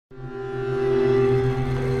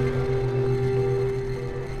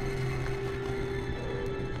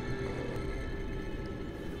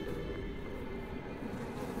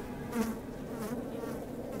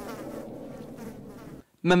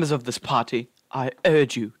Members of this party, I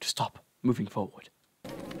urge you to stop moving forward.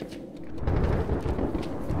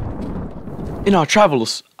 In our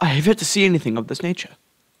travels, I have yet to see anything of this nature.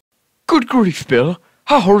 Good grief, Bill!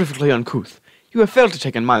 How horrifically uncouth! You have failed to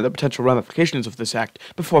take in mind the potential ramifications of this act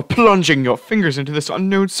before plunging your fingers into this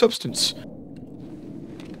unknown substance.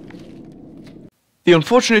 The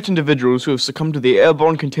unfortunate individuals who have succumbed to the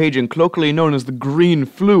airborne contagion colloquially known as the green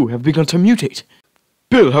flu have begun to mutate.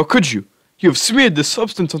 Bill, how could you? You have smeared this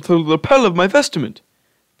substance onto the lapel of my vestment.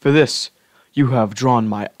 For this, you have drawn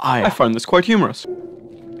my ire. I find this quite humorous.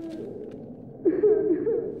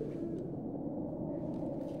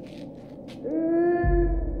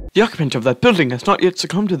 The occupant of that building has not yet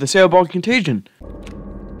succumbed to this airborne contagion.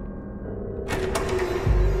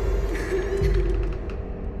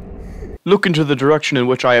 Look into the direction in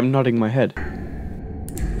which I am nodding my head.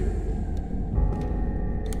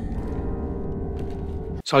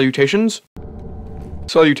 Salutations?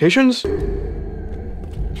 Salutations? It's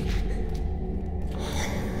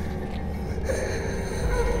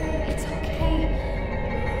okay.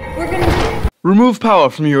 We're gonna... Remove power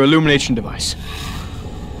from your illumination device.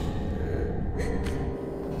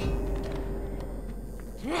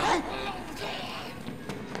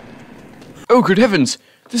 Oh, good heavens!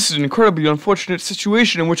 This is an incredibly unfortunate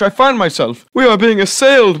situation in which I find myself. We are being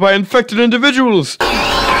assailed by infected individuals.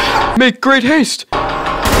 Make great haste!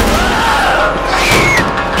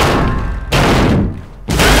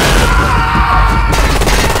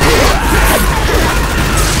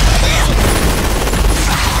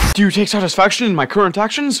 Do you take satisfaction in my current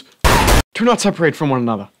actions? Do not separate from one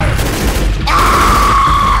another.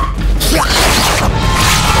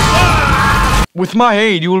 With my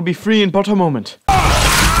aid, you will be free in but a moment.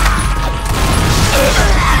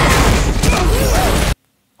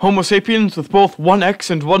 Homo sapiens with both one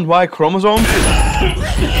X and one Y chromosomes?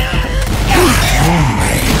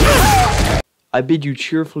 I bid you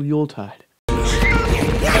cheerful Yuletide.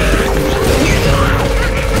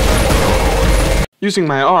 Using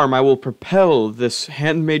my arm, I will propel this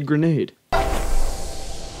handmade grenade.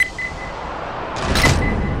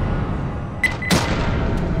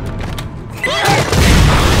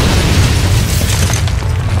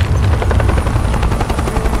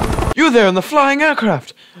 You there in the flying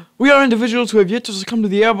aircraft! We are individuals who have yet to succumb to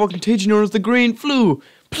the airborne contagion known as the green flu.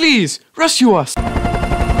 Please, rescue us!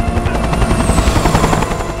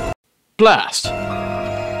 Blast!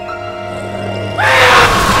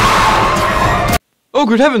 Oh,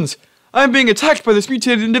 good heavens! I am being attacked by this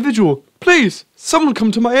mutated individual. Please, someone come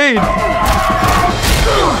to my aid!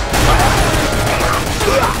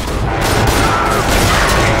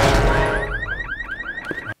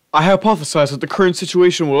 I hypothesize that the current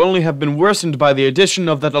situation will only have been worsened by the addition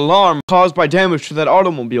of that alarm caused by damage to that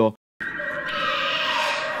automobile.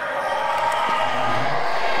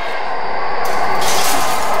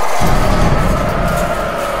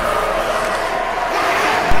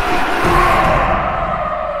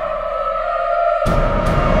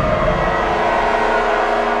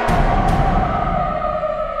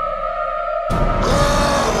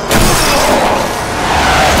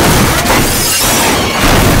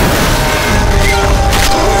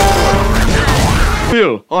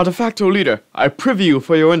 Bill, our de facto leader, I privy you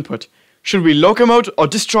for your input. Should we locomote or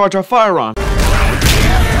discharge our firearms?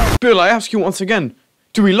 Bill, I ask you once again,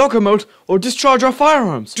 do we locomote or discharge our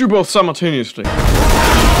firearms? Do both simultaneously.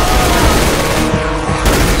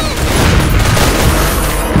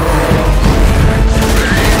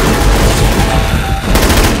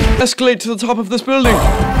 Escalate to the top of this building.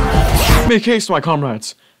 Make haste, my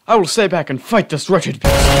comrades. I will stay back and fight this wretched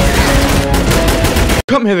beast.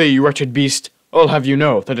 Come hither, you wretched beast. I'll have you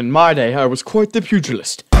know that in my day I was quite the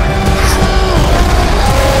pugilist.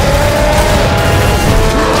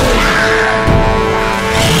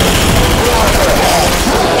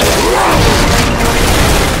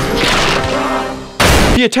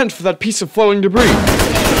 Be attent for that piece of falling debris.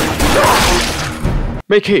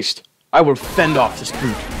 Make haste. I will fend off this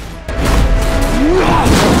brute.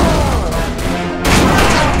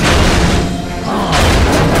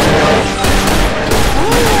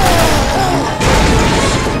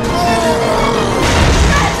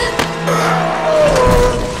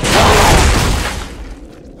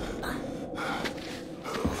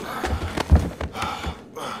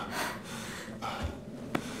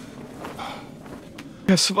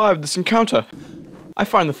 We have survived this encounter. I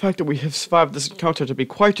find the fact that we have survived this encounter to be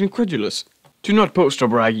quite incredulous. Do not boast or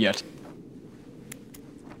brag yet.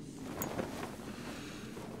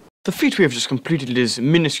 The feat we have just completed is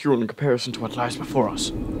minuscule in comparison to what lies before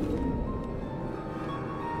us.